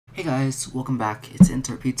Hey guys, welcome back. It's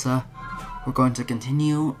InsertPizza. We're going to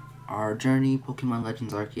continue our journey, Pokemon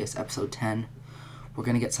Legends Arceus episode 10. We're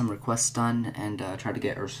going to get some requests done and try to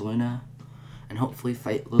get Ursaluna and hopefully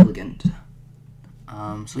fight Lilligant.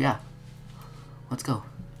 So yeah, let's go.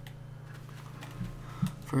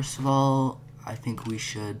 First of all, I think we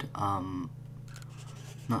should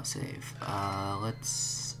not save.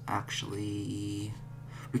 Let's actually...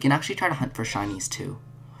 We can actually try to hunt for shinies too.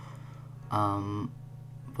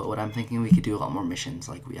 But what I'm thinking, we could do a lot more missions,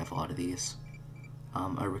 like we have a lot of these.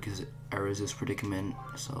 Arceus Predicament,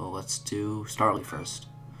 so let's do Starly first.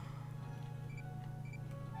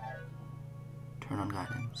 Turn on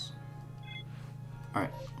guidance.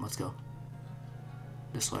 Alright, let's go.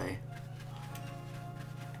 This way.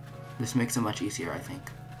 This makes it much easier, I think.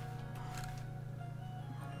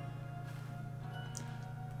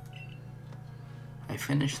 I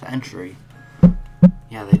finished the entry.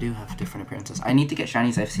 Yeah, they do have different appearances. I need to get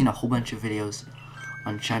shinies. I've seen a whole bunch of videos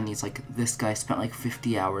on shinies. Like, this guy spent like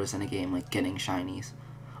 50 hours in a game, like, getting shinies.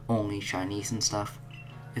 Only shinies and stuff.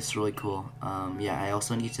 It's really cool. Yeah, I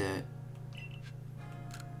also need to...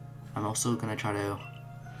 I'm also gonna try to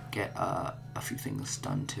get a few things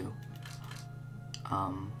done, too.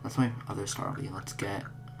 That's my other Starly. Let's get...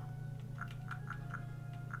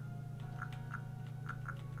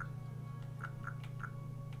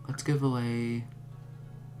 Let's give away...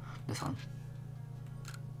 this one.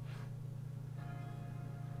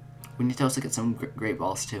 We need to also get some great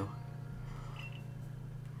balls too.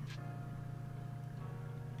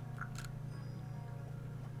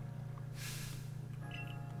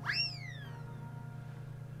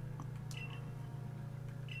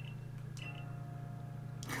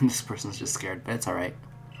 This person's just scared, but it's alright.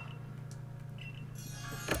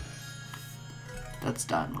 That's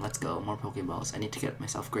done. Let's go. More Pokeballs. I need to get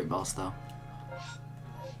myself great balls though.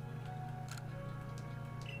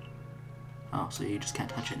 Oh, so you just can't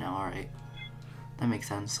touch it now, alright. That makes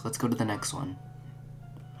sense. Let's go to the next one.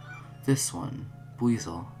 This one.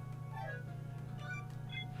 Buizel.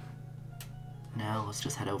 Now, let's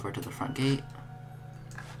just head over to the front gate.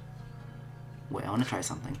 Wait, I want to try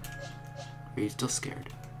something. Are you still scared?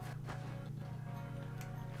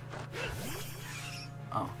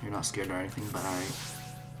 Oh, you're not scared or anything, but alright.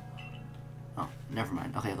 Oh, never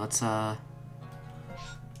mind. Okay, let's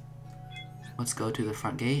go to the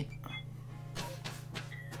front gate.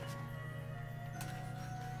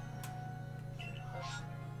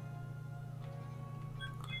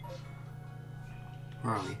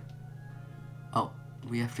 Where are we? Oh,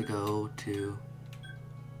 we have to go to...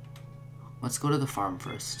 Let's go to the farm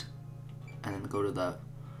first. And then go to the...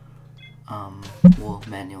 we'll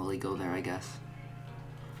manually go there, I guess.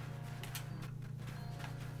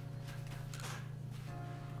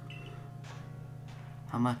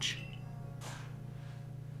 How much?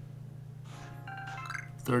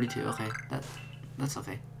 32, okay. That's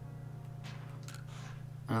okay.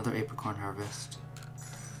 Another apricorn harvest.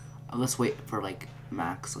 Let's wait for like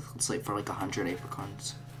max. Let's wait for like 100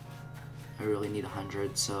 apricorns. I really need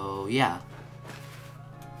 100, so yeah.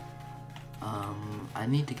 I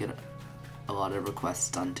need to get a lot of requests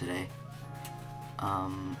done today.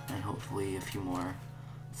 And hopefully a few more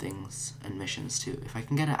things and missions too. If I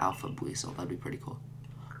can get an alpha Buizel, that'd be pretty cool.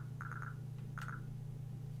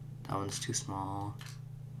 That one's too small.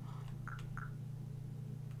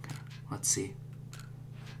 Okay, let's see.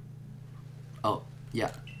 Oh,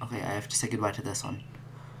 yeah. Okay, I have to say goodbye to this one.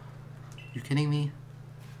 You kidding me?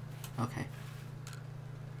 Okay.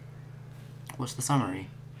 What's the summary?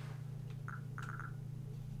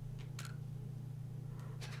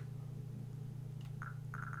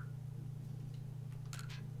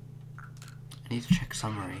 I need to check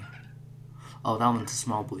summary. Oh, that one's a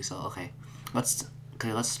small Buizel. Okay. Let's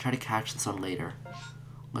try to catch this one later.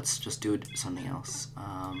 Let's just do something else.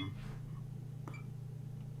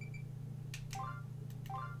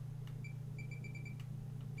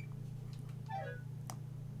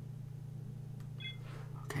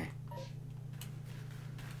 Okay.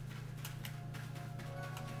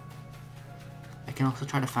 I can also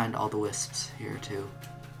try to find all the wisps here too,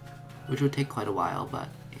 which would take quite a while, but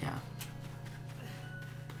yeah.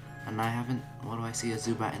 And I haven't... What do I see? A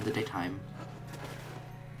Zubat in the daytime.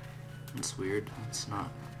 It's weird. It's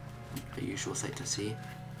not a usual sight to see.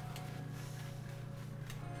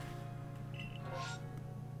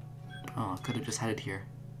 Oh, I could have just headed here.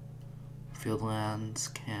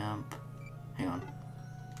 Fieldlands, camp. Hang on.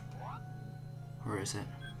 Where is it?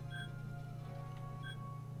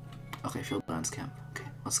 Okay, Fieldlands camp. Okay,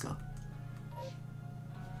 let's go.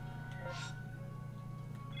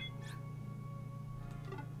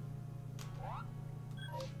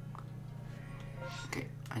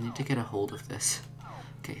 need to get a hold of this.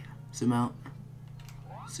 Okay, zoom out,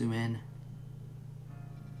 zoom in.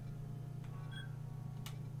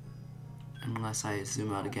 Unless I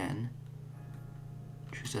zoom out again.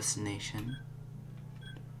 Choose destination.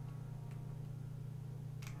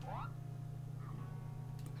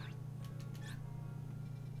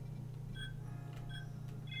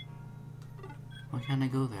 Why can't I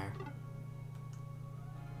go there?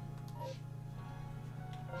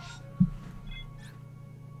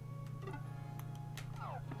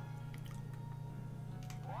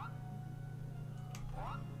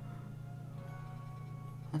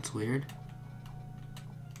 That's weird.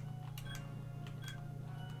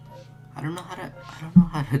 I don't know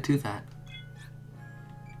how to do that.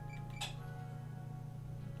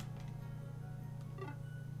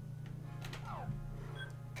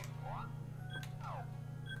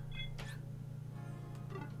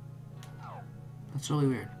 That's really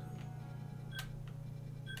weird.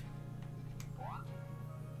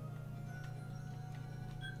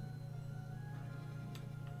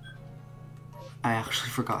 I actually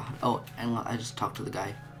forgot. Oh, and I just talked to the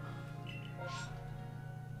guy.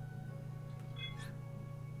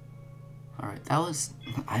 Alright, that was...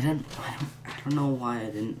 I don't know why I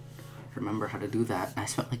didn't remember how to do that. I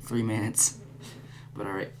spent like 3 minutes. But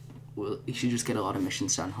alright, well, you should just get a lot of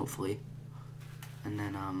missions done, hopefully. And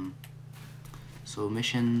then, so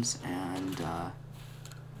missions and,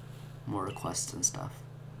 more requests and stuff.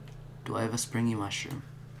 Do I have a springy mushroom?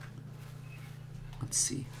 Let's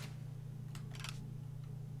see.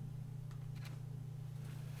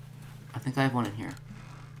 I think I have one in here.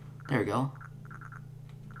 There we go.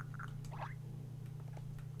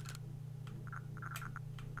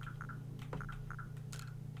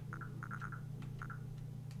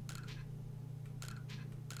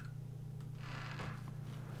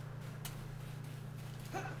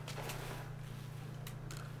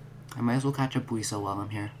 I might as well catch a Buiso while I'm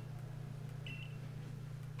here.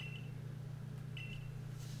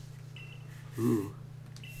 Ooh.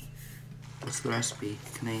 What's the recipe?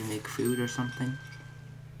 Can I make food or something?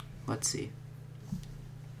 Let's see.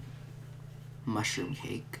 Mushroom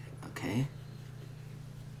cake. Okay.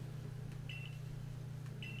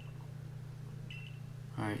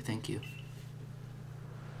 Alright, thank you.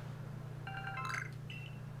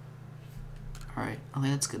 Alright, okay,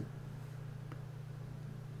 that's good.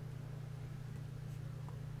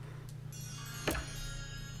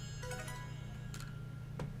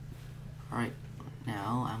 Alright,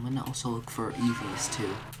 now I'm gonna also look for EVs too.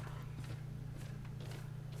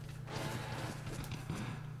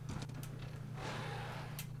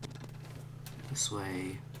 This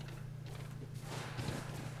way.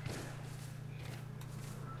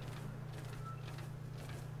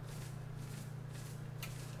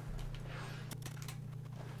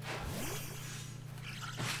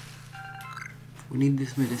 We need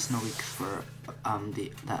these medicinal leeks for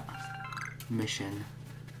that mission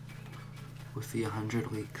with the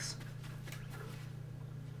 100 leeks.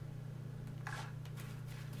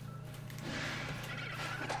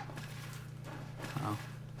 Oh.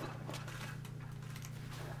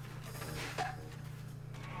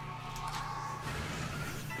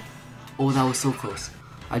 Oh, that was so close.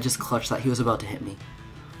 I just clutched that. He was about to hit me.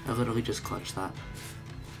 I literally just clutched that.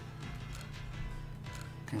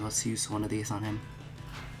 Okay, let's use one of these on him.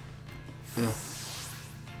 Ugh.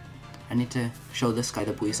 I need to show this guy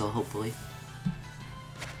the Buiso, hopefully.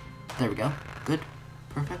 There we go. Good.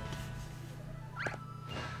 Perfect.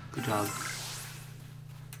 Good job.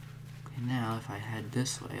 Okay, now if I head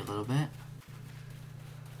this way a little bit.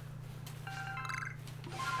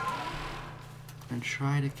 And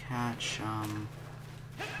try to catch,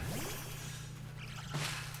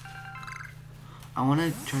 I want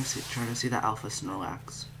to try to see the Alpha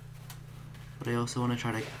Snorlax. But I also want to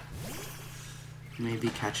try to maybe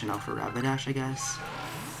catch an Alpha Rapidash, I guess.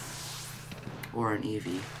 Or an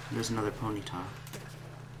Eevee. There's another Ponyta.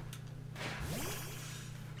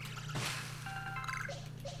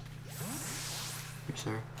 Here,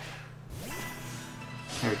 sir.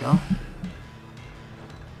 There we go.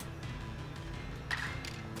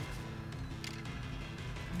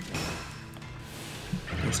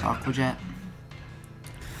 There's Aquajet.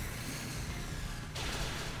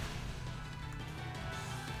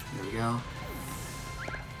 There we go.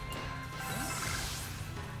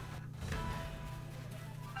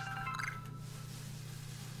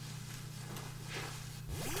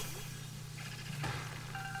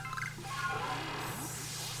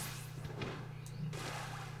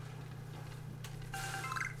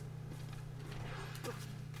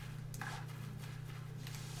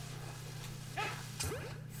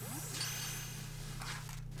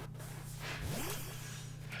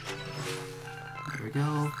 There we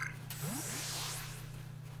go.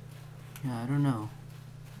 Yeah, I don't know.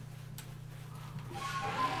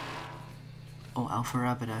 Oh, Alpha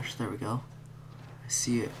Rapidash, there we go. I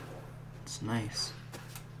see it. It's nice.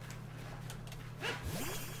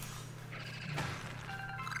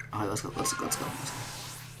 Alright, let's go, let's go, let's go, let's go.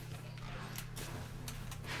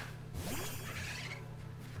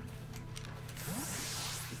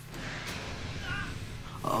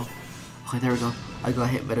 Uh-oh. Okay, there we go. I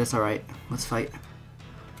got hit, but it's alright. Let's fight.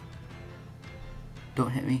 Don't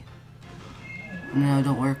hit me. No,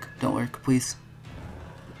 don't work. Don't work, please.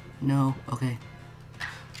 No, okay.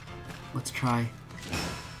 Let's try.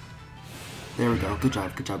 There we go. Good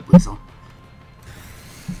job, Weasel.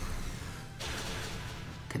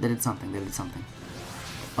 Okay, they did something, they did something.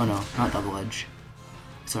 Oh no, not double edge.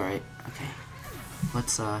 It's alright, okay.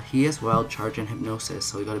 Let's, he has Wild Charge and Hypnosis,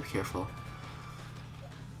 so we gotta be careful.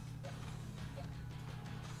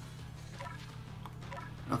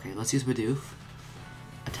 Okay, let's use Bidoof.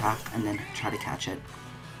 Attack, and then try to catch it.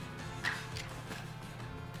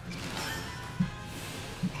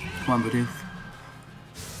 Come on, Bidoof.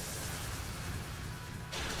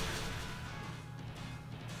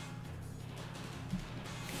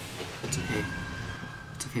 It's okay.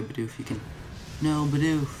 It's okay, Bidoof, you can... No,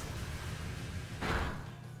 Bidoof!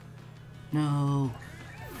 No!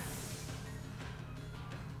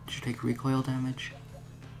 Did you take recoil damage?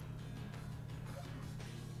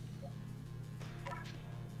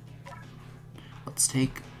 Let's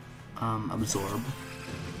take Absorb,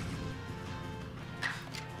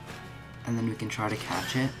 and then we can try to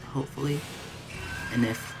catch it, hopefully. And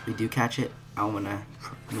if we do catch it, I want to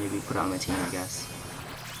maybe put it on my team, I guess.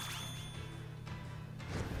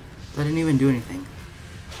 That didn't even do anything.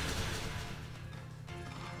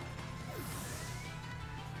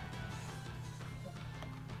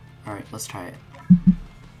 Alright, let's try it.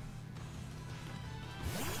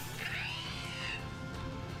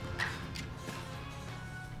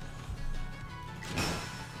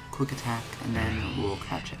 Quick attack, and then we'll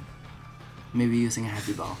catch it. Maybe using a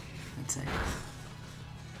heavy ball, I'd say.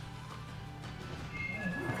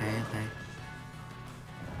 Okay, okay.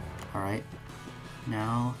 Alright.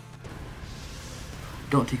 Now...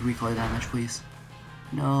 Don't take recoil damage, please.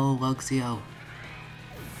 No, Luxio.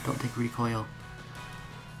 Don't take recoil.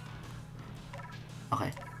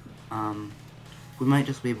 Okay. We might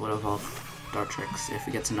just be able to evolve Dartrix if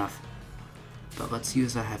it gets enough. But let's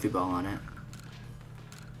use a heavy ball on it.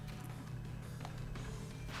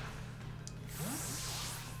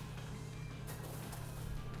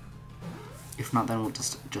 If not, then we'll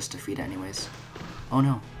just defeat it anyways. Oh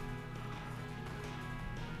no.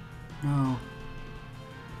 No.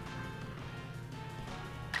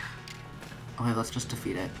 Okay, let's just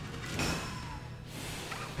defeat it.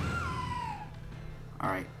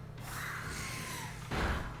 Alright.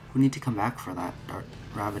 We need to come back for that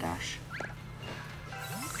Rapidash.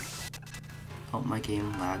 Oh, my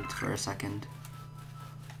game lagged for a second.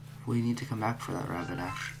 We need to come back for that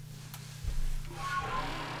Rapidash.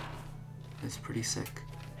 It's pretty sick.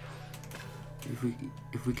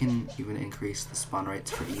 If we can even increase the spawn rates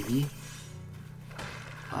for Eevee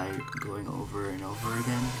by going over and over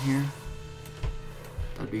again here,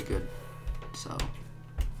 that'd be good. So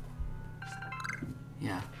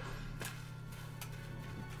yeah.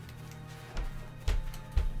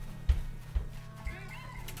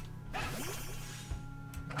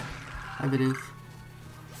 Hi, Bidoof.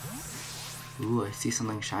 Ooh, I see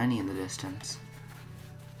something shiny in the distance.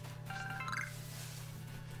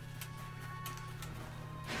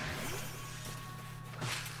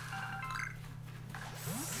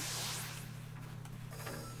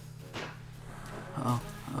 Uh-oh,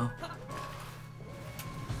 uh-oh.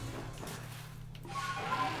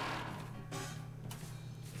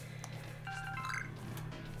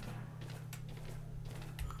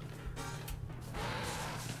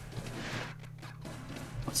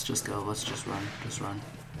 Let's just go, let's just run.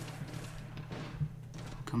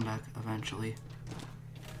 Come back eventually.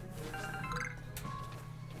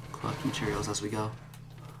 Collect materials as we go.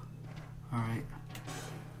 Alright.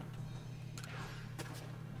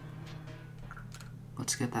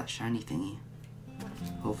 Let's get that shiny thingy.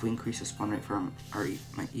 Hopefully increase the spawn rate from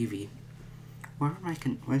my Eevee. Why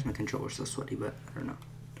is my controller so sweaty, but I don't know.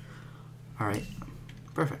 Alright.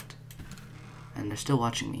 Perfect. And they're still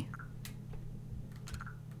watching me.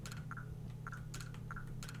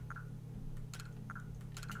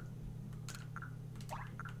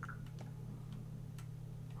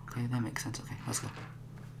 Okay, that makes sense. Okay, let's go.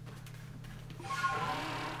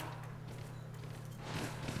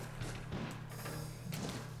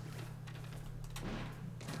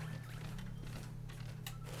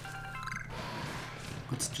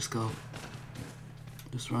 Let's just go.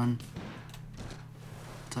 Just run.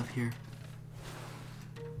 What's up here?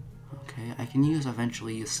 Okay, I can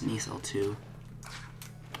eventually use Sneeze L2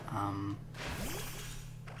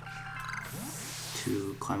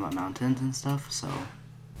 to climb up mountains and stuff, so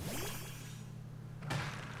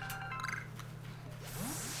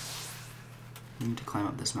I need to climb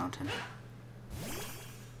up this mountain.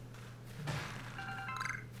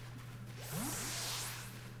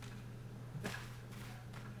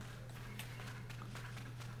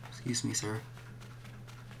 Excuse me, sir.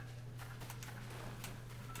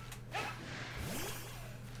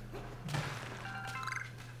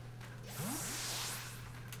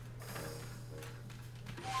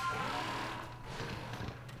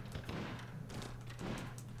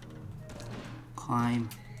 Climb,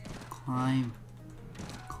 climb,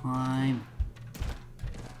 climb.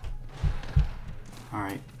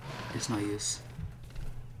 Alright, it's no use.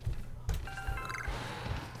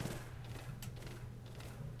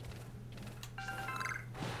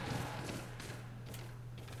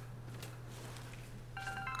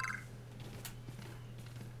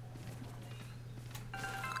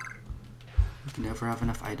 We can never have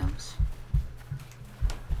enough items.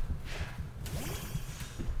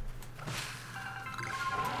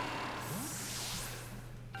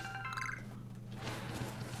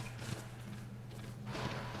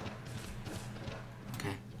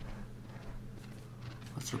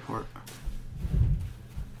 Report.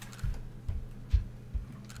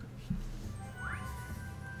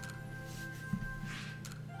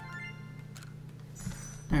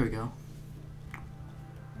 There we go.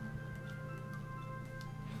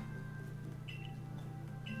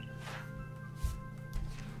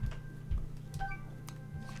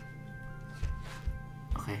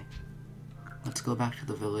 Okay, let's go back to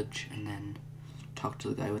the village and then talk to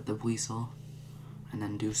the guy with the weasel. And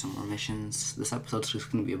then do some more missions. This episode's just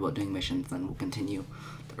going to be about doing missions, then we'll continue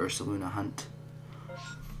the Ursaluna hunt.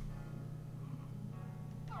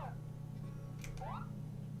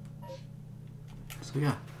 So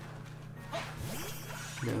yeah.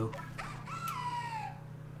 Hello.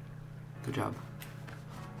 Good job.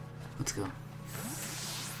 Let's go.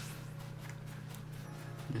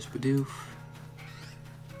 There's Bidoof.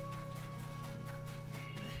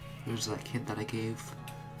 There's that kid that I gave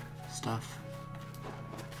stuff.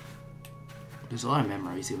 There's a lot of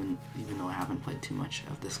memories, even though I haven't played too much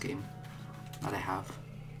of this game, that I have.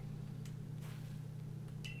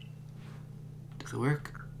 Does it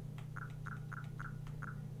work?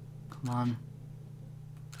 Come on.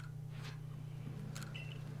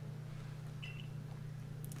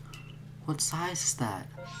 What size is that?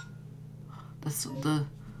 That's the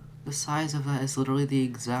size of that is literally the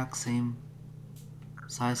exact same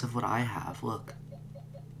size of what I have. Look.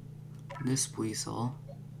 This weasel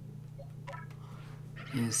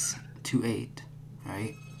is 2.8,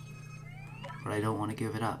 right? But I don't want to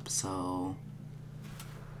give it up, so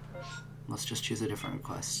let's just choose a different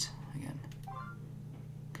request again.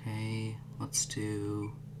 Okay, let's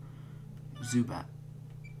do Zubat.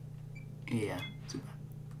 Yeah, Zubat.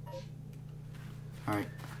 Alright,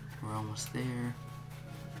 we're almost there.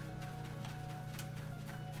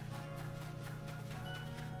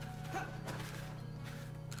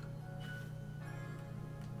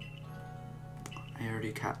 I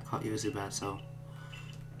already caught you a Zubat, so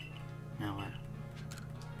now what?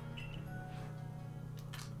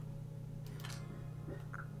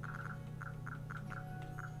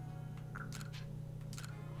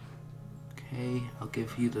 Okay, I'll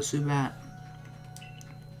give you the Zubat.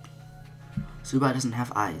 Zubat doesn't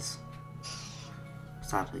have eyes,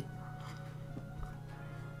 sadly.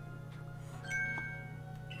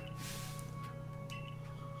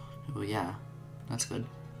 Oh yeah, that's good.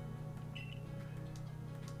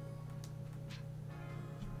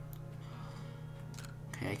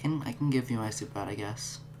 Okay, I can give you my Zubat, I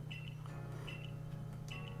guess.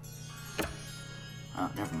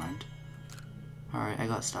 Oh, never mind. Alright, I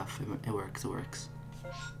got stuff. It works, it works.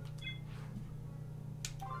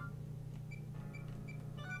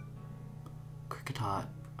 Cricketot.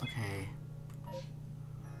 Okay.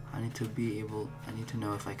 I need to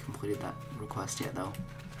know if I completed that request yet, though.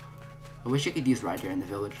 I wish I could use Ryder in the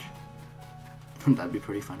village. That'd be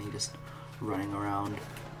pretty funny, just running around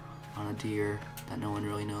on a deer that no one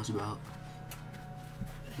really knows about.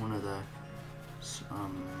 One of the,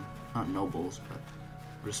 not nobles, but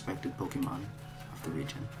respected Pokemon of the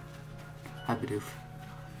region. Hi, Bidoof.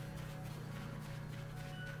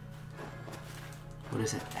 What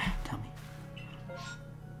is it? Tell me.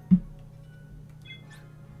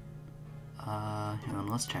 Hang on,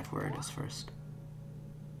 let's check where it is first.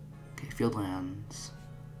 Okay, Fieldlands.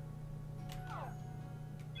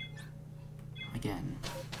 again.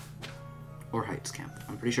 Or Heights camp.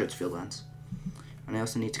 I'm pretty sure it's Fieldlands. And I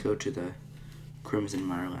also need to go to the Crimson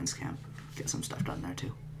Mirelands camp. Get some stuff done there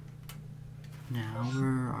too. Now,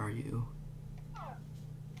 where are you?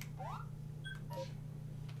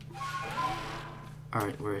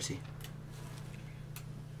 Alright, where is he?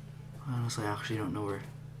 Honestly, I actually don't know where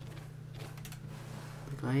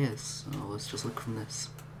the guy is, so let's just look from this.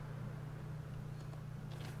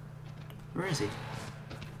 Where is he?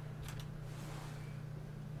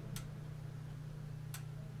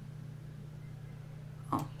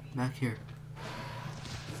 Oh, back here.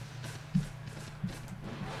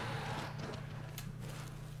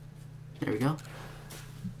 There we go.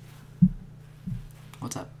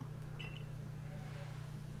 What's up?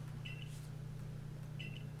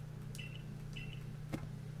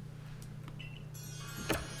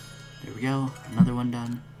 There we go. Another one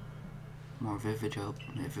done. More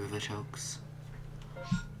Vivichokes.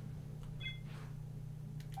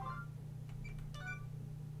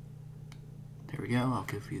 There we go. I'll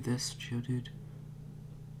give you this, Geodude.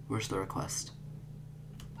 Where's the request?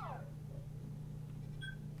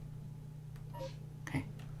 Okay.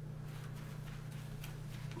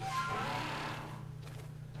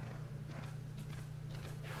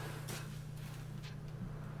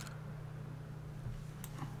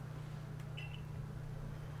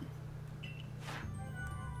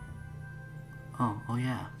 Oh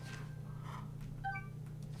yeah.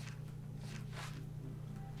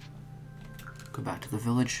 Go back to the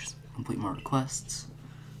village, complete more requests.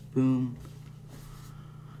 Boom.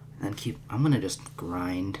 And then I'm gonna just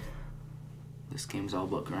grind. This game's all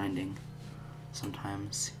about grinding.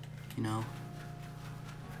 Sometimes, you know.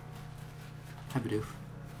 Hi, Bidoof.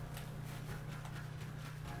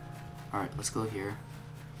 Alright, let's go here.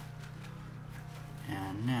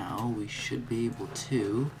 And now we should be able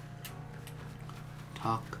to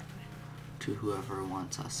talk to whoever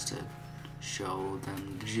wants us to show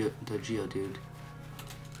them the Geodude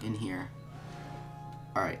in here.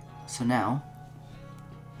 Alright, so now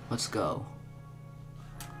let's go.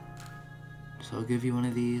 So I'll give you one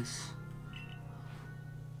of these.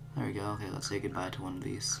 There we go. Okay, let's say goodbye to one of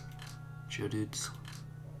these Geodudes.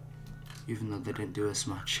 Even though they didn't do as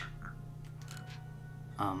much.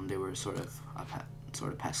 They were sort of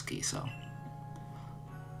pesky, so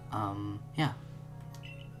yeah.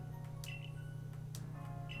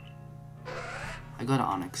 I got an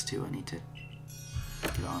Onyx too. I need to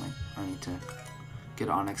get Onyx. I need to get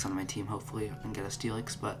Onyx on my team, hopefully, and get a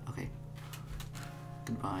Steelix. But okay.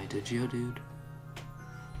 Goodbye to Geodude.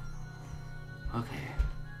 Okay.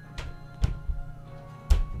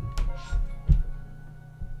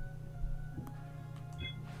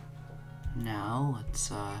 Now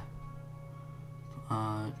let's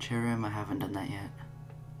Cherrim. I haven't done that yet.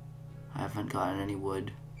 I haven't gotten any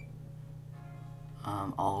wood.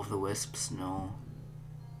 All of the wisps, no.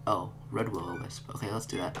 Oh, red will-o-wisp. Okay, let's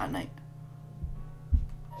do that at night.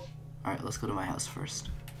 Alright, let's go to my house first.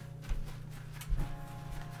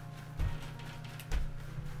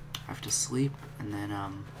 I have to sleep, and then,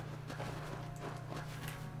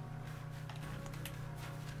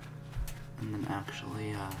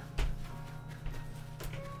 actually,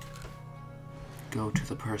 go to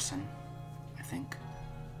the person, I think.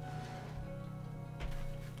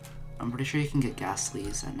 I'm pretty sure you can get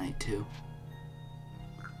Ghastlies at night too.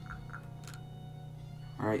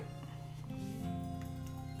 Alright.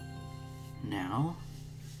 Now,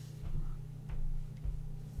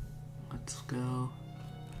 let's go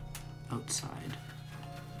outside.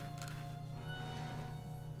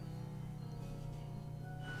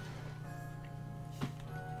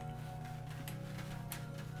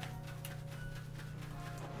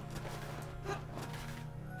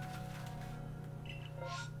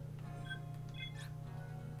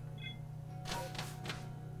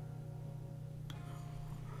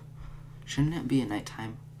 Shouldn't it be a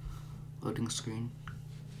nighttime loading screen?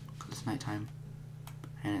 Because it's nighttime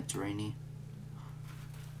and it's rainy.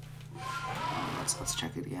 Oh, let's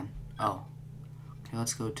check it again. Oh, okay.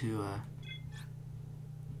 Let's go to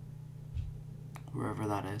wherever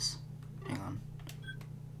that is. Hang on.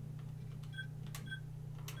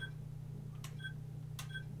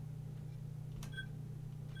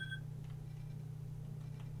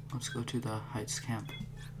 Let's go to the Heights camp.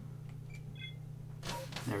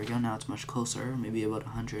 There we go, now it's much closer, maybe about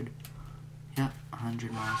 100. Yeah,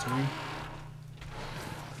 100 miles away.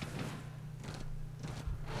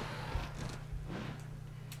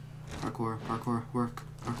 Parkour, parkour, work,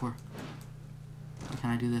 parkour. How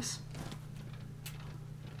can I do this?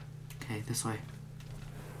 Okay, this way.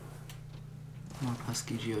 More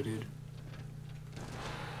pesky Geodude.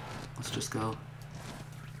 Let's just go.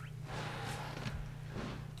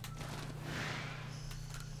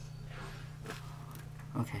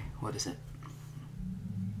 is it?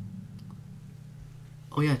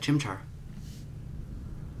 Oh yeah, Chimchar.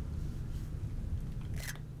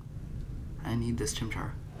 I need this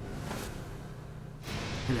Chimchar.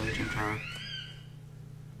 Hello, Chimchar.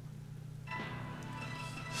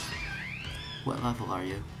 What level are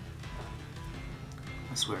you?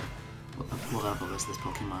 I swear. What level is this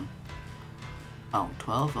Pokemon? Oh,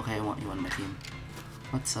 12? Okay, I want you on my team.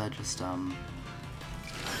 Let's just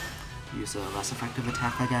use a less effective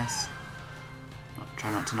attack, I guess.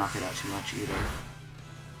 Try not to knock it out too much either.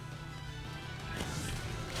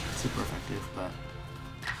 Super effective, but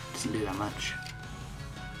doesn't do that much.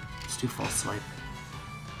 Let's do False Swipe.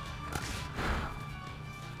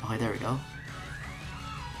 Okay, there we go.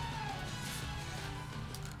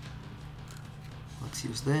 Let's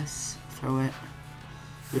use this. Throw it.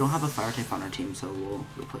 We don't have a fire type on our team, so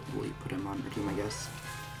we'll put him on our team, I guess.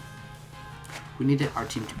 We need our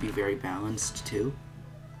team to be very balanced too,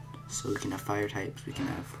 so we can have fire types, we can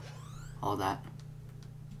have all that.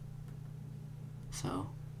 So,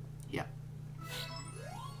 yeah.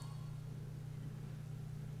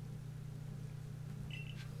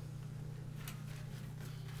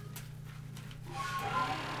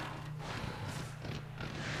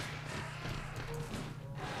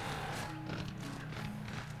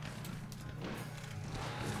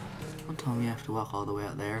 Don't tell me I have to walk all the way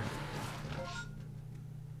out there.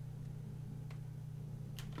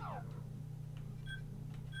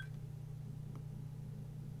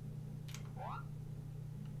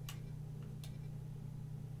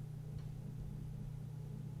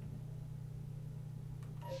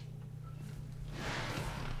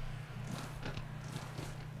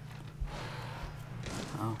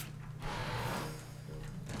 Oh.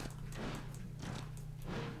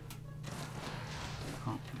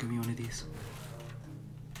 Oh, give me one of these.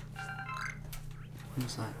 What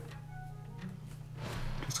is that?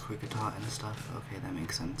 Just quick dot and stuff. Okay, that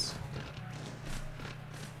makes sense.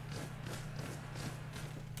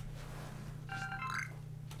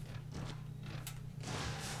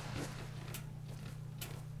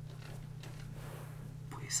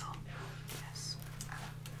 Weasel. Yes.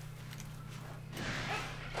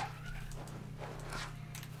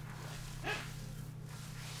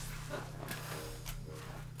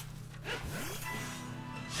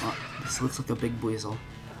 Oh, this looks like a big weasel.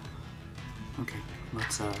 Okay,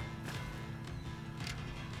 let's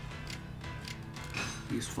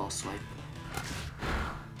use False Swipe.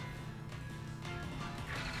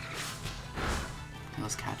 Okay,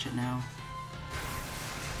 let's catch it now.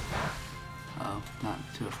 Oh, not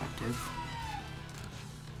too effective.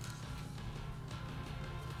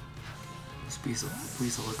 This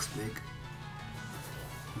weasel looks big.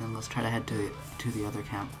 And then let's try to head to the other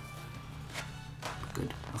camp.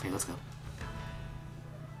 Good. Okay, let's go.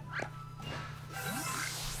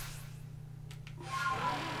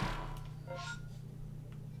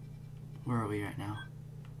 Where are we right now?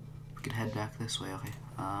 We could head back this way. Okay.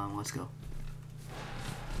 Let's go.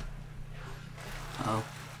 Uh-oh.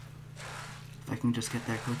 If I can just get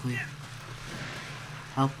there quickly.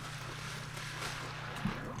 Help.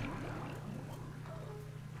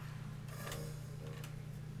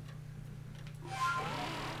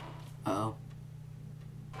 Uh-oh.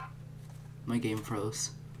 My game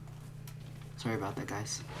froze. Sorry about that,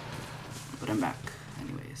 guys. But I'm back,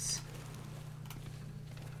 anyways.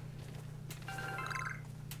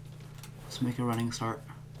 Let's make a running start.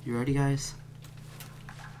 You ready, guys?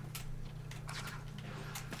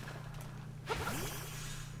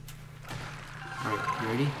 Alright, you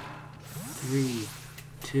ready? 3,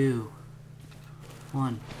 2,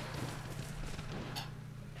 1.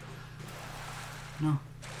 No.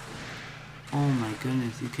 Oh my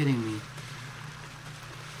goodness, you're kidding me.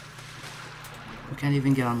 You can't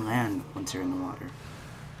even get on land once you're in the water.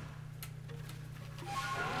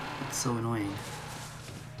 It's so annoying.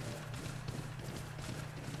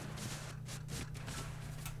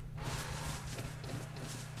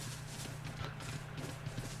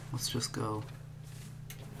 Let's just go.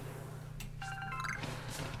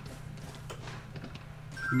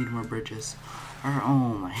 We need more bridges.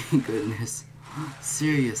 Oh my goodness.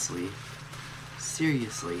 Seriously.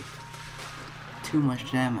 Seriously. Too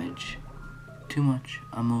much damage. Too much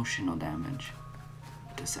emotional damage,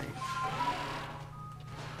 to say.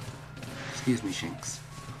 Excuse me, Shinx.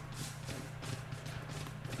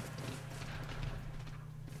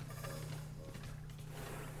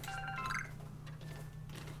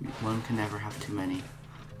 One can never have too many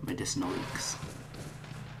medicinal leaks.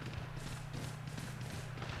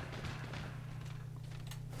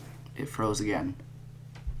 It froze again.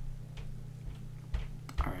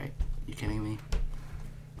 Alright, you kidding me?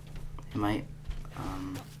 It might,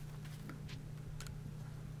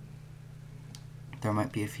 there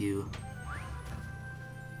might be a few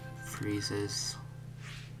freezes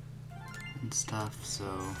and stuff, so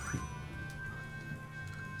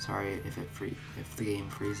sorry if the game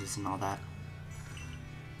freezes and all that.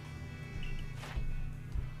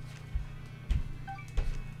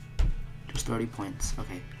 Just 30 points,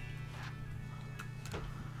 okay.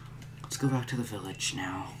 Let's go back to the village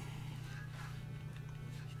now.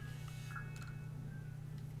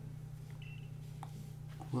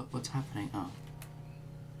 What's happening? Oh.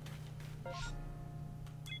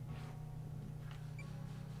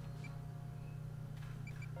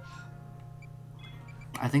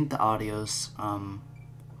 I think the audio's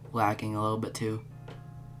lagging a little bit too.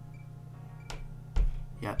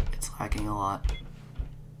 Yep, it's lagging a lot.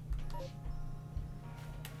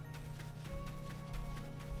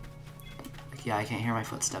 Yeah, I can't hear my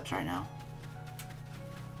footsteps right now.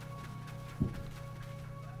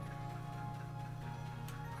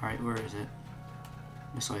 Alright, where is it?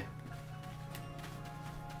 This way.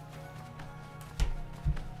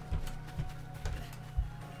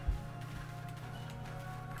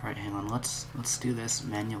 Alright, hang on, let's do this,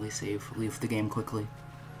 manually save, leave the game quickly,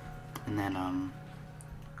 and then,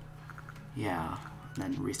 yeah, and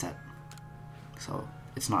then reset, so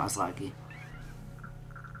it's not as laggy.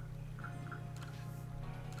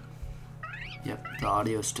 Yep, the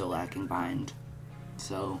audio is still lagging behind,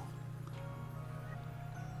 so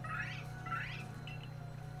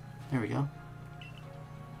there we go.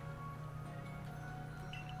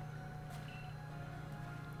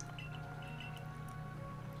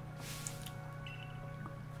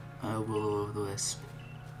 Will the wisp.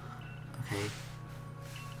 Okay.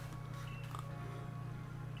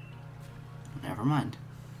 Never mind.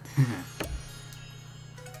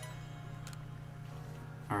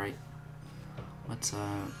 Alright. Let's,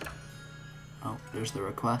 oh, there's the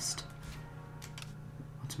request.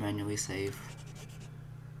 Let's manually save.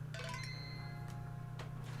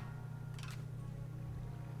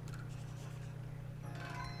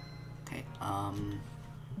 Okay,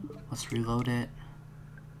 let's reload it.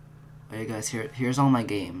 Hey guys, here's all my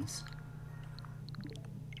games.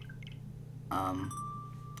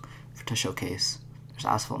 To showcase. There's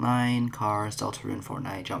Asphalt 9, Cars, Deltarune,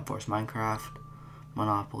 Fortnite, Jump Force, Minecraft,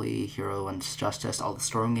 Monopoly, Hero and Justice, all the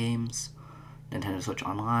Storm games, Nintendo Switch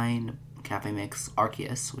Online, Cafe Mix,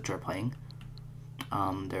 Arceus, which we're playing.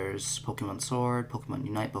 There's Pokemon Sword, Pokemon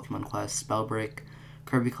Unite, Pokemon Quest, Spellbreak,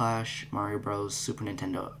 Kirby Clash, Mario Bros, Super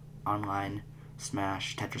Nintendo Online,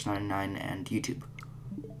 Smash, Tetris 99, and YouTube.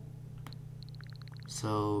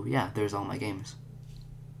 So yeah, there's all my games.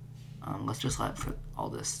 Let's just let for all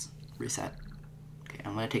this reset. Okay,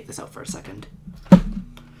 I'm gonna take this out for a second.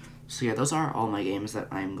 So yeah, those are all my games that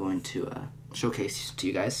I'm going to showcase to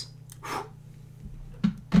you guys.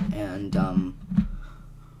 And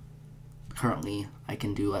currently I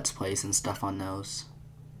can do Let's Plays and stuff on those.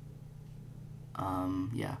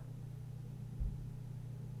 Yeah.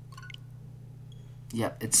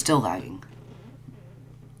 Yep, it's still lagging.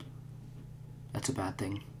 That's a bad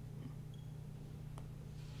thing.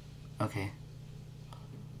 Okay.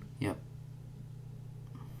 Yep.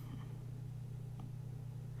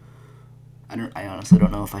 I honestly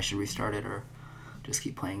don't know if I should restart it or just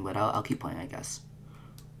keep playing, but I'll keep playing, I guess.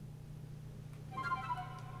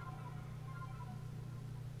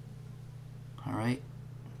 Alright,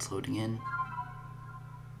 it's loading in.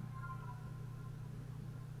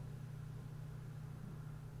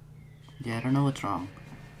 Yeah, I don't know what's wrong.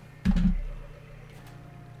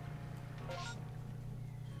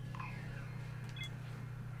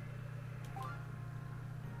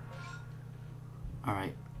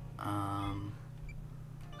 Alright,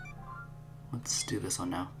 let's do this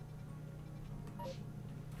one now.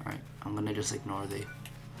 Alright, I'm gonna just ignore the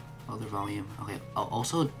other volume. Okay,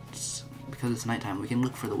 also, because it's nighttime, we can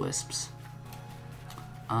look for the wisps.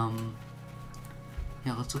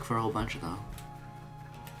 Yeah, let's look for a whole bunch of them.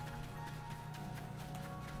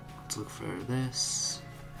 Let's look for this.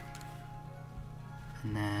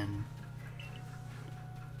 And then,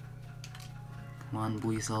 come on,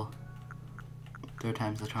 Weasel. Third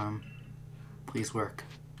time's the charm. Please work.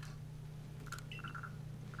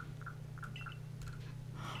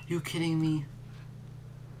 You kidding me?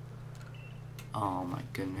 Oh my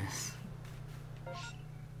goodness.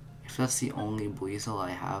 If that's the only Weasel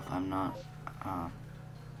I have, I'm not,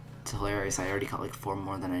 it's hilarious. I already got like 4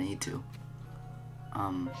 more than I need to.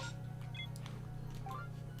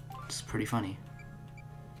 It's pretty funny.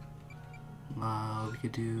 We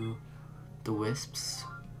could do the wisps.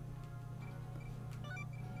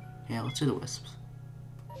 Yeah, let's do the wisps.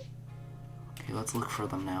 Okay, let's look for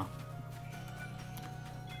them now.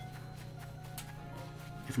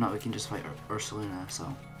 If not, we can just fight Ursulina, so.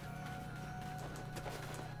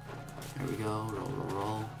 There we go, roll, roll,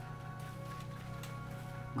 roll.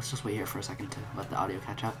 Let's just wait here for a second to let the audio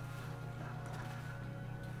catch up.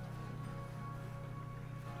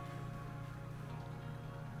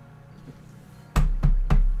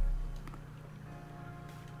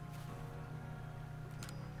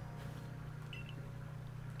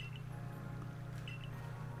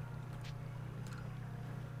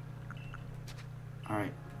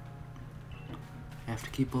 Alright. I have to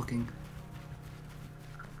keep looking.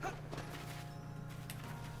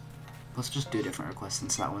 Let's just do different requests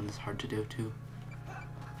since that one's hard to do too.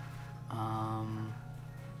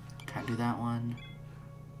 Can't do that one.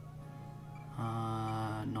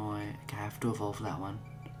 No, I have to evolve that one.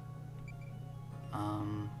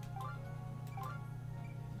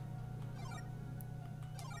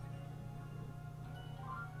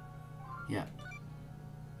 Yeah.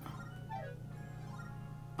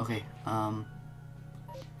 Okay,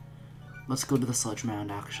 let's go to the sludge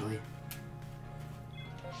mound actually.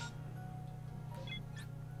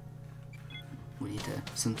 We need to,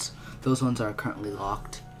 since those ones are currently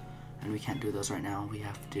locked and we can't do those right now, we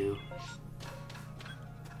have to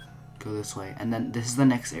go this way. And then this is the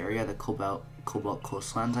next area, the Cobalt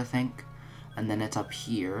Coastlands, I think. And then it's up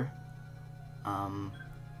here, the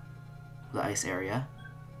ice area.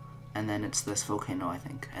 And then it's this volcano, I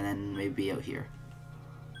think. And then maybe out here.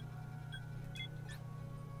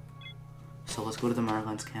 So let's go to the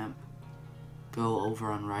Marlins camp. Go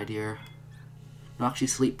over on Rydeer. No, actually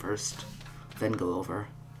sleep first. Then go over.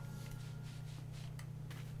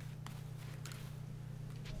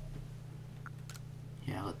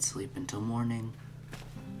 Yeah, let's sleep until morning.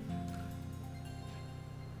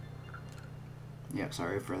 Yeah,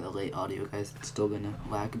 sorry for the late audio, guys. It's still gonna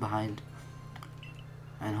lag behind.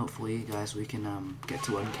 And hopefully, guys, we can get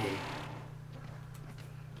to 1K.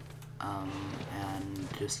 And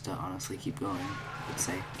just honestly keep going, I would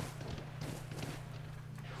say.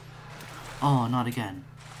 Oh, not again.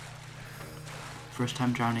 First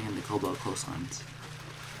time drowning in the Cobalt Coastlands.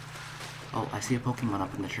 Oh, I see a Pokemon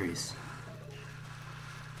up in the trees.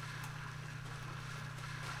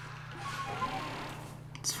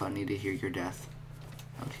 It's funny to hear your death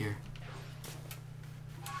out here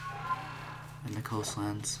in the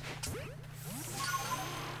coastlands.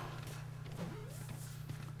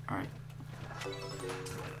 Alright.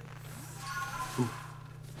 Ooh.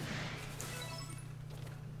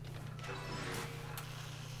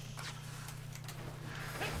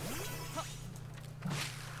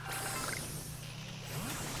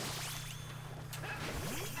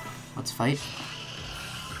 Let's fight.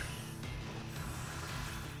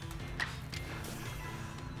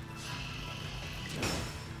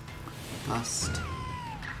 Gust.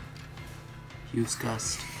 Use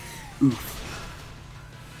Gust. Oof.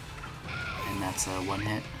 And that's a one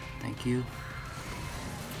hit. Thank you.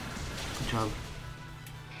 Good job.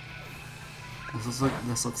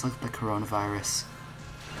 This looks like the coronavirus.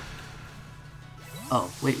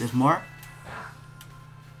 Oh, wait, there's more?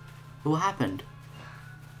 What happened?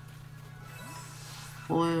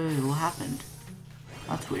 Wait, what happened?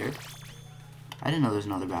 That's weird. I didn't know there's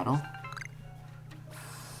another battle.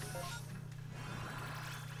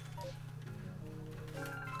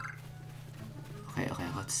 Okay,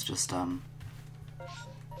 let's just,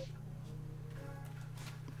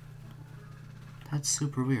 That's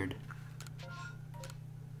super weird.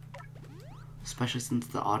 Especially since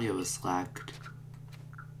the audio is lagged.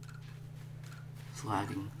 It's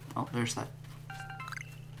lagging. Oh, there's that.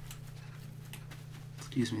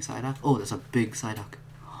 Excuse me, Psyduck. Oh, there's a big Psyduck.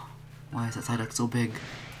 Why is that Psyduck so big?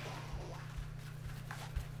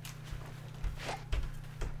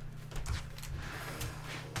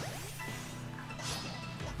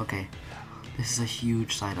 Okay, this is a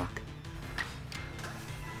huge Psyduck.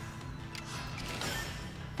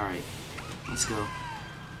 Alright, let's go.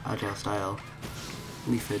 Agile style.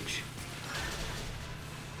 Leafage.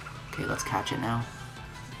 Okay, let's catch it now.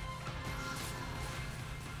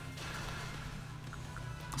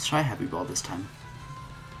 Let's try Heavy Ball this time.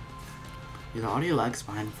 Yeah, the audio lags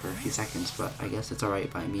behind for a few seconds, but I guess it's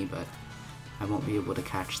alright by me, but I won't be able to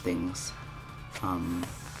catch things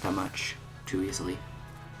that much too easily.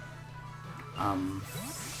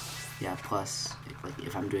 Yeah, plus, like,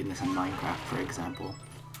 if I'm doing this in Minecraft, for example,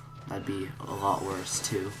 that'd be a lot worse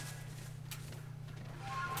too.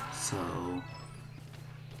 So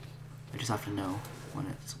I just have to know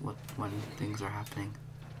when things are happening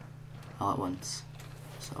all at once.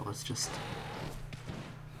 So let's just...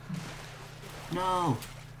 No!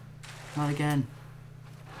 Not again.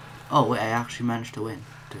 Oh wait, I actually managed to win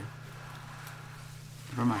too.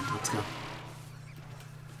 Never mind, let's go.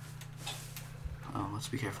 let's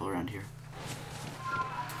be careful around here.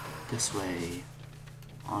 This way.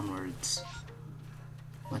 Onwards.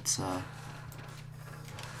 Let's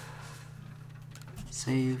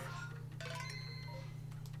save.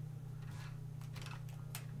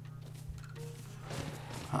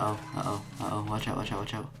 Uh-oh, watch out.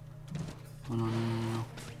 Oh, no.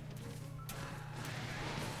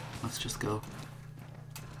 Let's just go.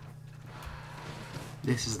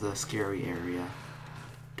 This is the scary area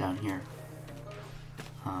down here.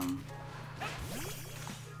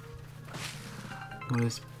 What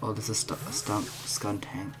is... Oh, this is a skun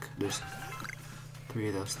tank. There's 3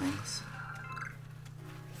 of those things.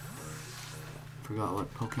 Forgot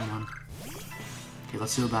what Pokemon. Okay,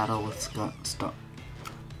 let's do a battle with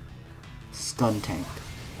Stun Tank.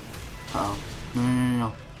 Uh-oh.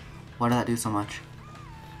 No. Why did that do so much?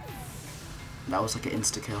 That was like an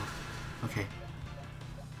insta-kill. Okay.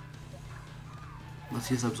 Let's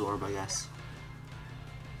use Absorb, I guess.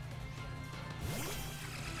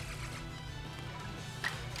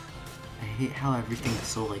 I hate how everything's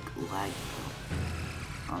so like laggy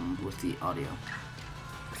with the audio.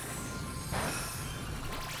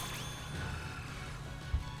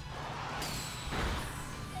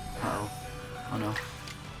 Uh-oh. Oh no.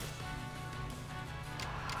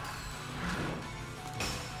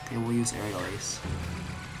 Okay, we'll use Aerial Ace.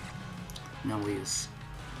 No, we'll use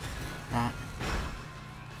that.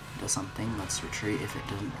 Does something. Let's retreat if it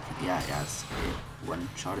doesn't. Yeah, it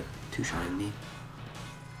one-shot it, two-shotted me.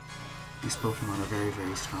 These Pokemon are very,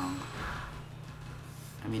 very strong.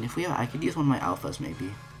 I mean, if we have, I could use one of my alphas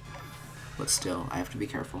maybe, but still, I have to be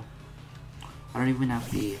careful. I don't even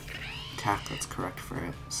have the attack that's correct for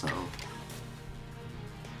it, so.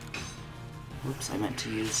 Whoops, I meant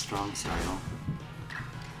to use Strong Style.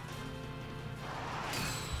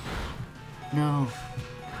 No!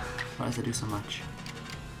 Why does it do so much?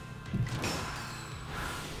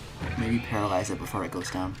 Maybe paralyze it before it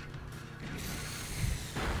goes down.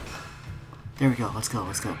 There we go, let's go.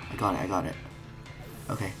 I got it.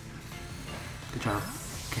 Okay. Good job.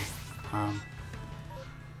 Okay.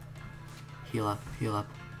 Heal up.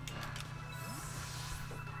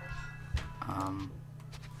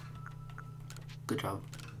 Good job.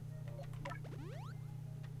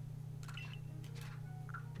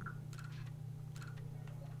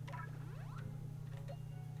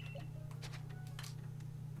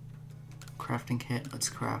 Crafting kit, let's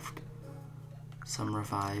craft some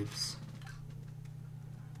revives.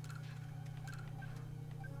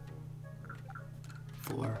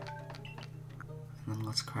 And then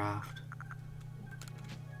let's craft.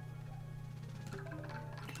 I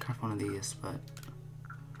can craft one of these, but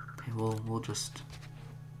okay, we'll just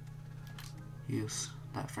use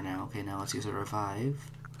that for now. Okay, now let's use a revive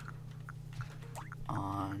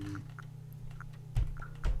on.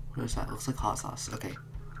 What is that? Looks like hot sauce. Okay,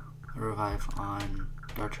 a revive on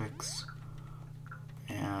Dartrix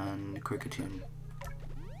and Kricketune.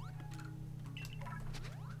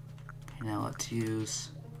 Now let's use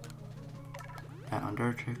that on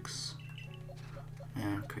Dartrix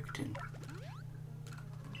and Kricketune.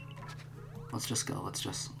 Let's just go. Let's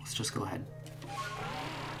just go ahead.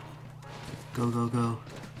 Go.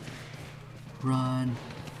 Run.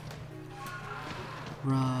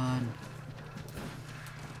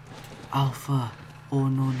 Alpha. Oh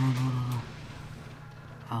no.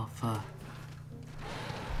 Alpha.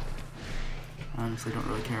 I honestly don't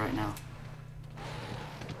really care right now.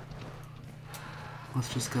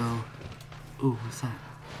 Let's just go. Ooh, what's that?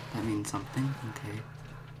 That means something? Okay.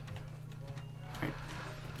 Alright.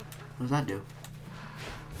 What does that do?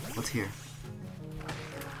 What's here?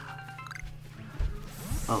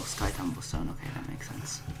 Oh, Sky Tumblestone. Okay, that makes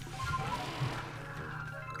sense.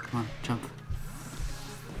 Come on, jump.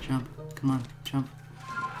 Come on, jump.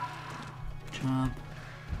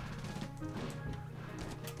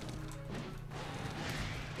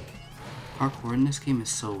 Parkour in this game is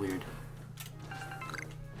so weird.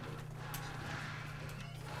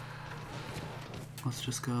 Let's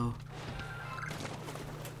just go.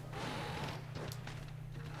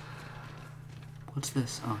 What's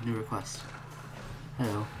this? Oh, new request.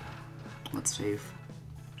 Hello. Let's save.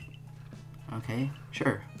 Okay,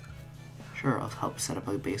 sure. I'll help set up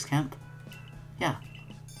a base camp. Yeah.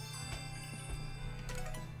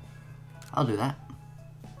 I'll do that.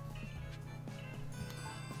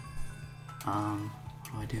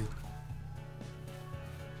 What do I do?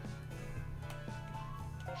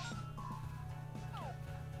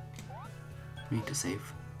 We need to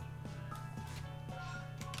save.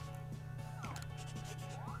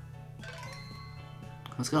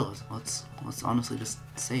 Let's go. Let's honestly just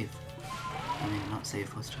save. I mean, not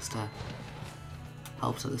save. Let's just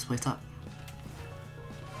help set this place up.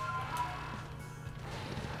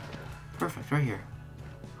 perfect, right here.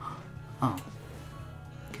 Oh.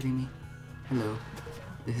 Kidding me? Hello.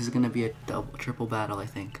 This is gonna be a triple battle, I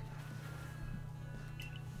think.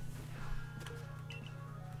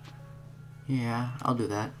 Yeah, I'll do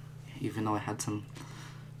that. Even though I had some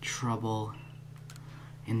trouble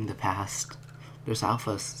in the past. There's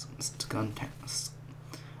Alpha Skuntank.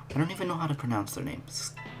 I don't even know how to pronounce their name.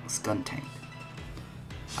 Skuntank.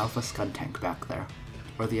 Alpha Skuntank back there.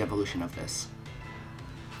 Or the evolution of this.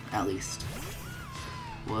 At least.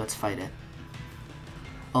 Well, let's fight it.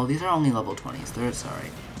 Oh, these are only level 20s. They're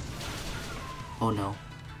alright. Oh no.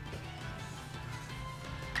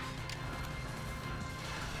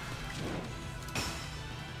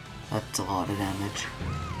 That's a lot of damage.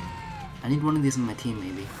 I need one of these on my team,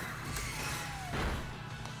 maybe.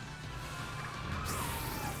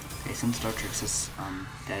 Okay, since Star Trix is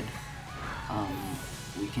dead,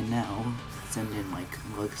 we can now send in like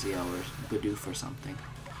Luxio or Bidoof or something.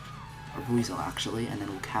 Or Weasel actually, and then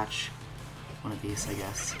we'll catch one of these, I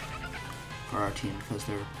guess, for our team, because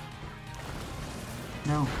they're...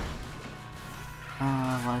 No.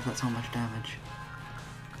 Why is that so much damage?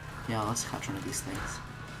 Yeah, let's catch one of these things.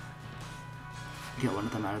 Get one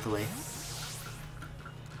of them out of the way.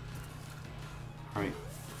 Alright.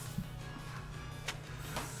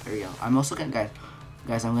 There we go. I'm also gonna,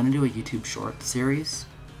 guys, I'm gonna do a YouTube short series.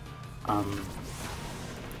 Uh-oh.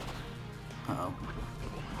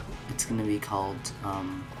 It's gonna be called,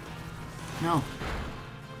 no.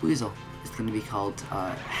 Weasel. It's gonna be called,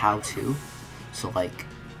 How To. So, like,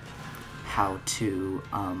 how to,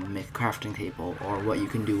 make a crafting table, or what you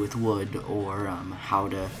can do with wood, or, how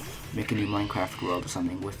to make a new Minecraft world or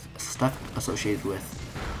something, with stuff associated with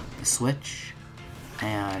the Switch,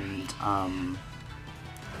 and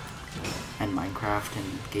Minecraft,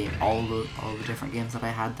 and all the different games that I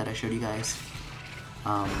had that I showed you guys.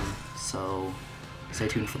 So stay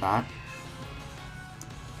tuned for that.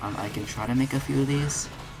 I can try to make a few of these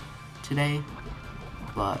today,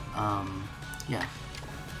 but yeah,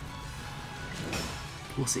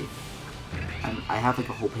 we'll see. I have like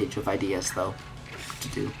a whole page of ideas though to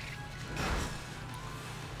do.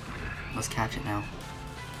 Let's catch it now.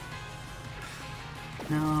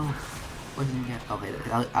 No, poison gas. Okay,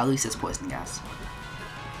 at least it's poison gas.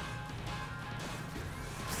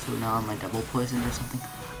 So now am I double poisoned or something?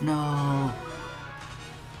 No.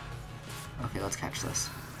 Okay, let's catch this.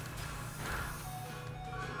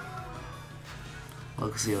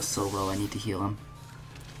 Luxio's so low, I need to heal him.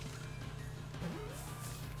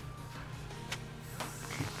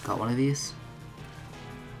 Okay, got one of these.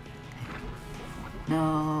 Okay.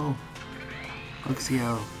 No!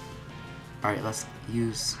 Luxio! Alright, let's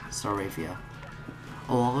use Staravia.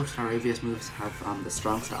 Oh, all of Staravia's moves have the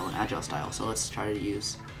strong style and agile style, so let's try to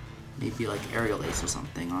use maybe like aerial ace or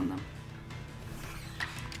something on them.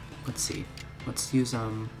 Let's see. Let's use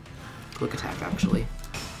quick attack actually.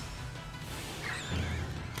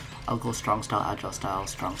 I'll go strong style, agile style,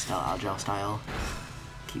 strong style, agile style.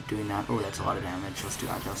 Keep doing that. Oh, that's a lot of damage. Let's do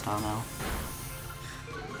agile style now.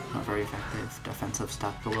 Not very effective. Defensive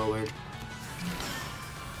stats are lowered.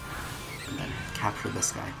 And then capture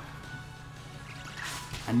this guy.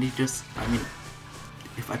 I need just, I mean,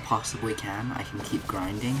 if I possibly can, I can keep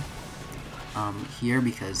grinding here,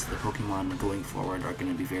 because the Pokemon going forward are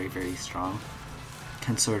going to be very, very strong,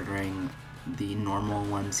 considering the normal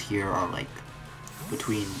ones here are like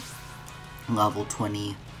between level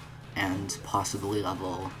 20 and possibly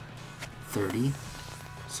level 30,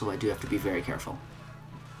 so I do have to be very careful.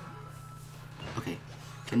 Okay,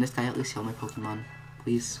 can this guy at least heal my Pokemon,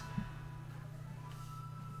 please?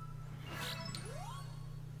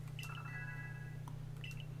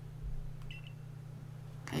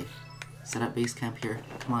 Okay, set up base camp here,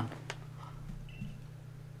 come on.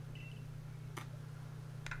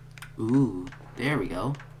 Ooh, there we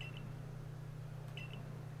go.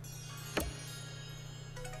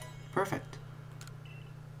 Perfect.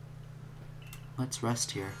 Let's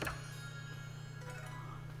rest here.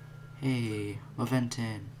 Hey,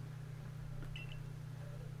 Moventin.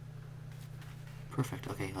 Perfect.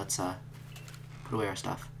 Okay, let's put away our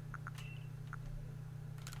stuff.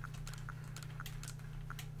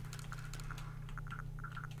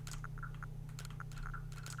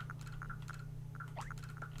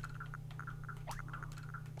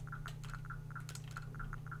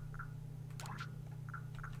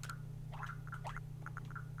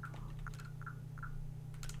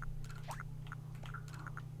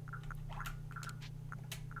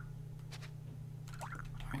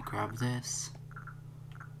 Grab this.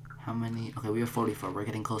 How many? Okay, we have 44. We're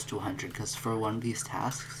getting close to 100, because for one of these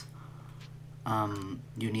tasks,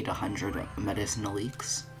 you need 100 medicinal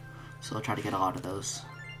leaks. So I'll try to get a lot of those.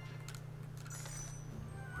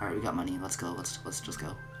 Alright, we got money. Let's go. Let's just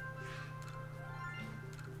go.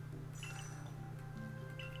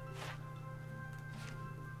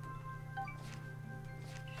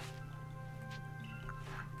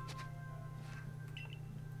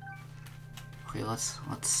 Okay, let's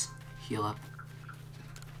heal up.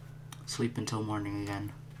 Sleep until morning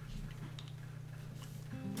again.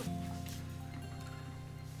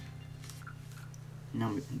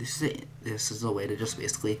 No, this is a way to just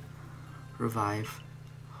basically revive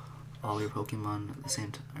all your Pokemon at the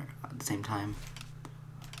same time,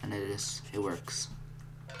 and it works.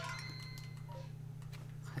 Okay,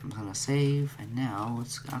 I'm gonna save, and now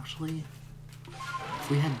let's actually, if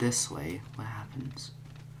we head this way, what happens?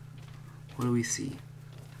 What do we see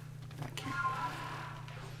back here?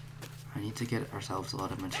 I need to get ourselves a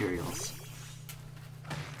lot of materials.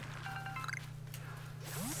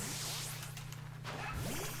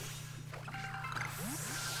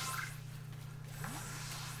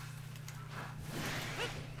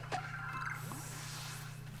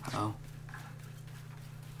 Uh-oh.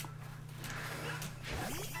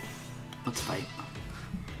 Let's fight.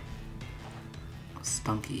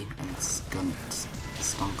 Stunky and Stunk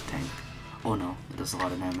Tank. Oh no, it does a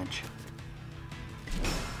lot of damage.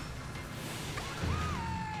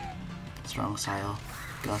 Strong Style.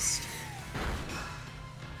 Gust.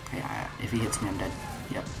 Okay, if he hits me, I'm dead.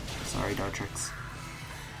 Yep. Sorry, Dartrix.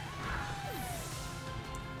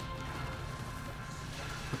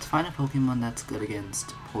 Let's find a Pokemon that's good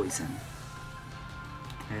against poison.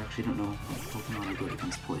 I actually don't know what Pokemon are good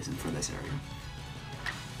against poison for this area.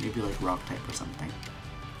 Maybe like Rock type or something.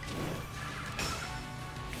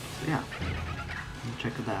 So yeah, we'll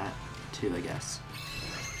check that too, I guess.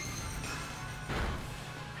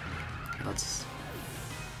 Okay, let's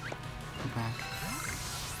go back.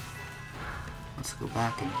 Let's go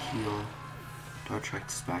back and heal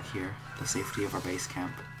Dartrix back here, the safety of our base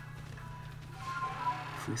camp.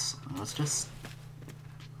 Let's just,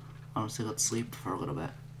 honestly, let's sleep for a little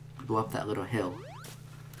bit. Go up that little hill,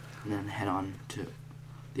 and then head on to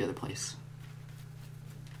the other place.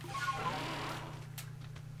 Okay,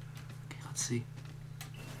 let's see.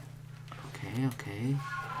 Okay. I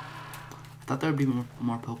thought there would be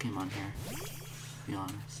more Pokemon here, to be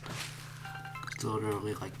honest. It's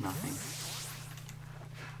literally like nothing.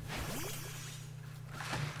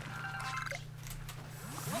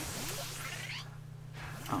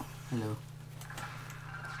 Oh, hello.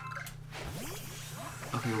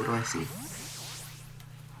 Okay, what do I see?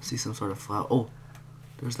 I see some sort of flower. Oh,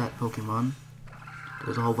 there's that Pokemon.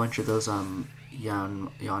 There's a whole bunch of those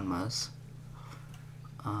Yanmas.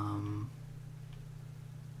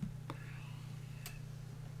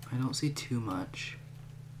 I don't see too much.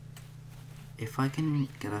 If I can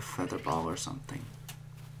get a feather ball or something.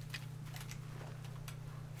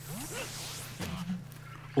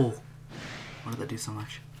 Oh, why did that do so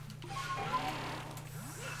much?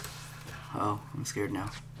 Oh, I'm scared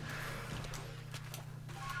now.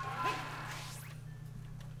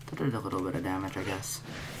 That did a little bit of damage, I guess.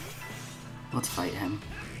 Let's fight him.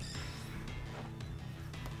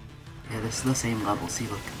 Yeah, this is the same level. See,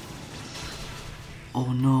 look.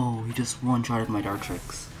 Oh no, he just one-shotted my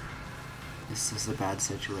Dartrix. This is a bad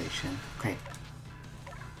situation. Okay.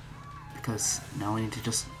 Because now I need to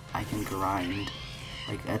just, I can grind.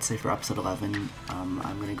 Like, I'd say for episode 11,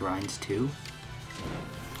 I'm gonna grind too.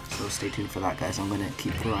 So stay tuned for that, guys. I'm gonna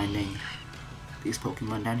keep grinding these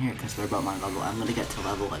Pokemon down here because they're about my level. I'm gonna get to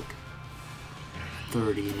level like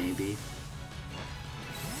 30 maybe.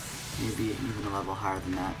 Maybe even a level higher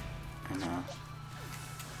than that. And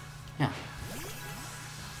yeah.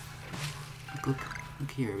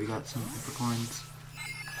 Look here, we got some Hypercorns.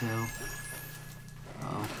 Hello.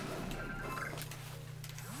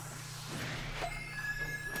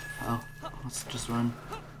 Oh, let's just run.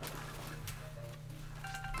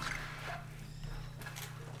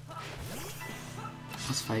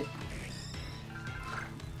 Let's fight.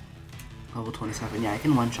 Level 27. Yeah, I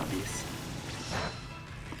can one-shot these.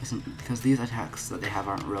 Because these attacks that they have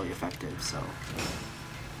aren't really effective, so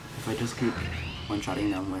if I just keep one-shotting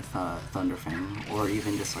them with Thunder Fang, or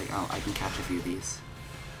even just like, I can catch a few of these.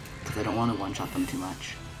 Because I don't want to one-shot them too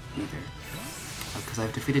much, either. Because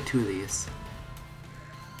I've defeated 2 of these.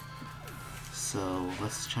 So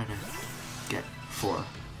let's try to get 4,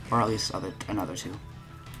 or at least another 2.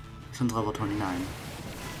 This one's level 29.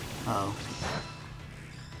 Uh-oh.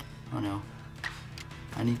 Oh no.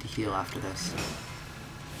 I need to heal after this.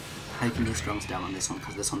 I can use Strong's down on this one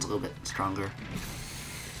because this one's a little bit stronger.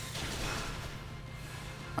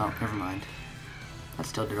 Oh, never mind. That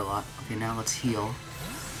still did a lot. Okay, now let's heal.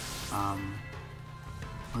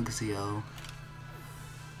 Luxio.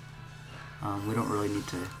 We don't really need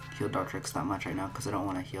to heal Dartrix that much right now because I don't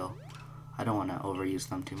want to heal. I don't want to overuse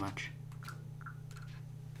them too much.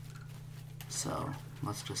 So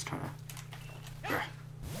let's just try to...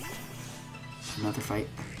 Another fight.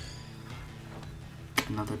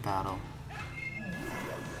 Another battle.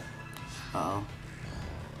 Uh-oh.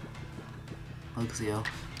 Luxio.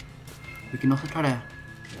 We can also try to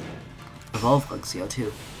evolve Luxio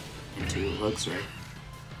too into Luxray.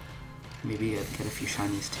 Maybe get a few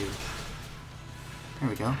shinies too. There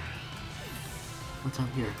we go. What's out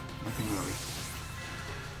here? Nothing really.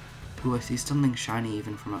 Ooh, I see something shiny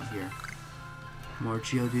even from out here. More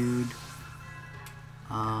Geodude.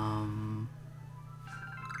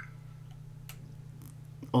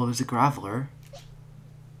 Oh, there's a Graveler.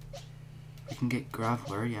 We can get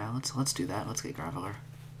Graveler. Yeah, let's do that. Let's get Graveler.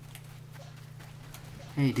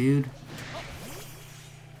 Hey, dude.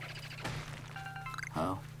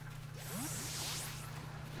 Uh-oh.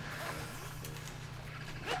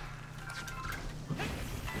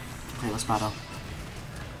 Okay, let's battle.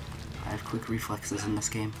 I have quick reflexes in this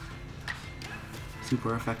game.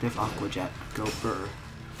 Super effective Aqua Jet. Go burr.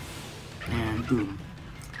 And boom.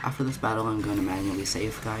 After this battle, I'm going to manually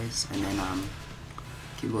save, guys, and then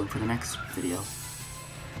keep going for the next video.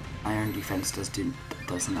 Iron Defense does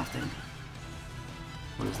nothing.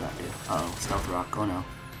 What does that do? Uh-oh, Stealth Rock. Oh no.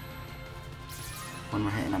 One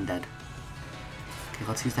more hit and I'm dead. Okay,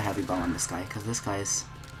 let's use the Heavy Ball on this guy, because this guy is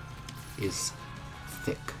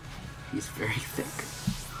thick. He's very thick.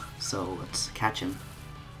 So let's catch him.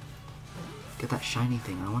 Get that shiny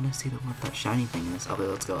thing. I want to see what that shiny thing is. Okay,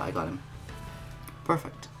 let's go. I got him.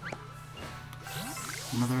 Perfect.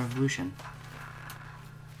 Another evolution.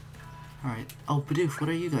 Alright. Oh, Bidoof, what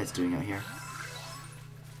are you guys doing out here?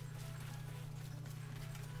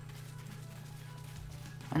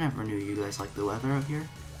 I never knew you guys liked the weather out here.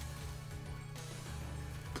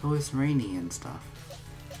 It's always rainy and stuff.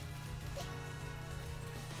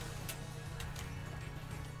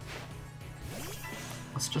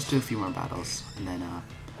 Let's just do a few more battles, and then,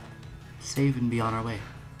 save and be on our way.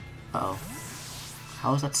 Uh-oh.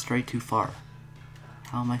 How is that strayed too far?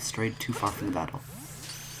 How am I strayed too far from the battle?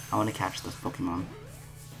 I want to catch this Pokemon.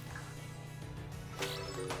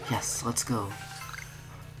 Yes, let's go.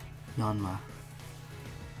 Yanma.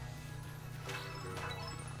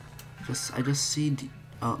 I just see...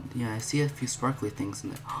 oh, yeah, I see a few sparkly things in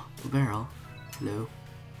there. Oh, the barrel. Hello.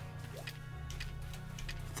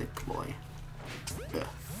 Thick boy. Yeah.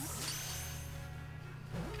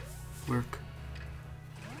 Work.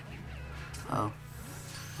 Oh.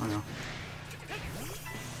 Oh no.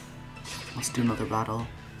 Let's do another battle.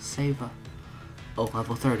 Save. Oh,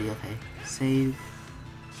 level 30, okay. Save.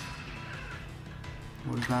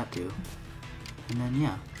 What does that do? And then,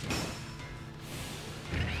 yeah.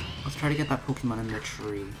 Let's try to get that Pokemon in the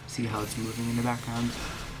tree. See how it's moving in the background.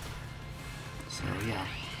 So, yeah.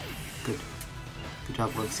 Good. Good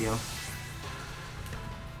job, Luxio.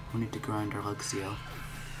 We need to grind our Luxio.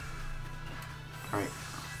 Alright.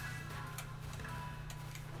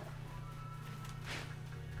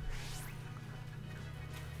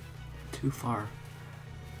 Too far.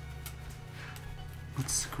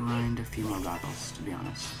 Let's grind a few more battles, to be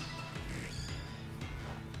honest.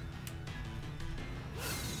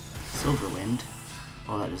 Silverwind.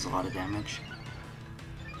 Oh, that does a lot of damage.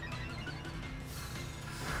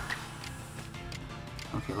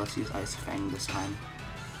 Okay, let's use Ice Fang this time.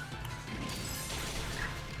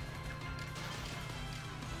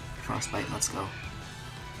 Frostbite, let's go.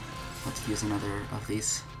 Let's use another of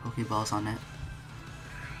these Pokeballs on it.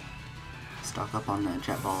 Stock up on the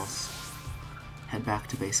Jet Balls. Head back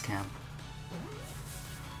to base camp.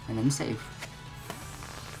 And then save.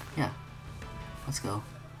 Yeah. Let's go.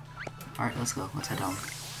 Alright, let's go. Let's head down.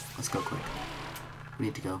 Let's go quick. We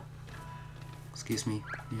need to go. Excuse me,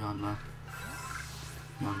 Yanma.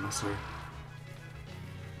 Yanma, sir.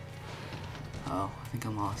 Oh, I think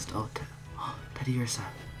I'm lost. Oh, Teddy Ursa.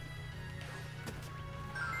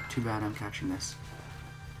 Too bad I'm catching this.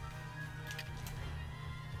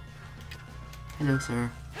 Hello,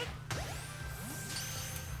 sir.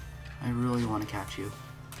 I really want to catch you.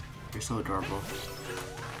 You're so adorable.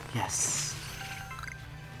 Yes.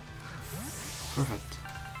 Perfect.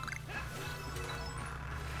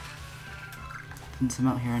 Since I'm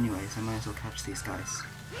out here anyways, I might as well catch these guys.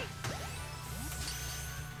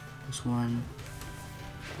 There's one.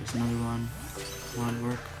 There's another one. One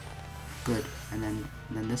work. Good. And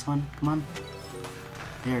then this one. Come on.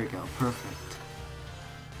 There we go. Perfect.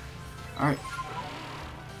 Alright.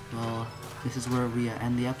 Well, this is where we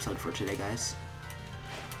end the episode for today, guys.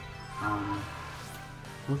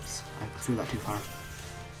 Whoops. I threw that too far.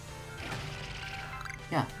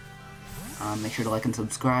 Yeah. Make sure to like and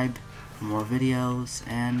subscribe for more videos,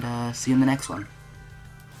 and see you in the next one.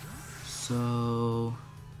 So,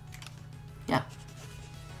 yeah.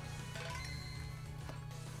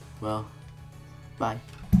 Well, bye.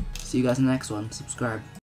 See you guys in the next one. Subscribe.